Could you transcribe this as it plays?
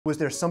Was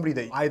there somebody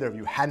that either of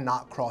you had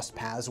not crossed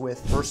paths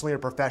with, personally or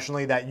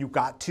professionally, that you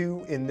got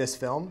to in this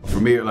film? For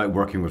me, like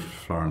working with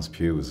Florence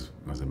Pugh was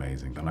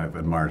amazing, and I've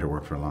admired her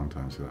work for a long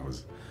time, so that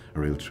was a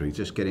real treat.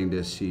 Just getting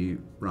to see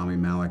Rami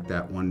Malek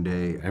that one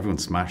day. Everyone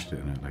smashed it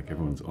in it, like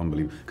everyone's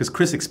unbelievable. Because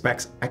Chris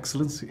expects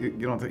excellence, you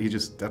know,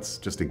 that's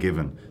just a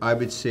given. I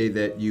would say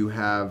that you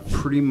have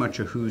pretty much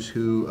a who's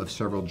who of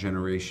several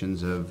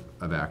generations of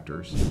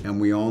actors. And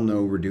we all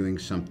know we're doing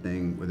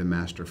something with a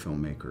master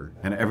filmmaker.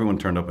 And everyone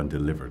turned up and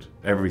delivered,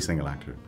 every single actor.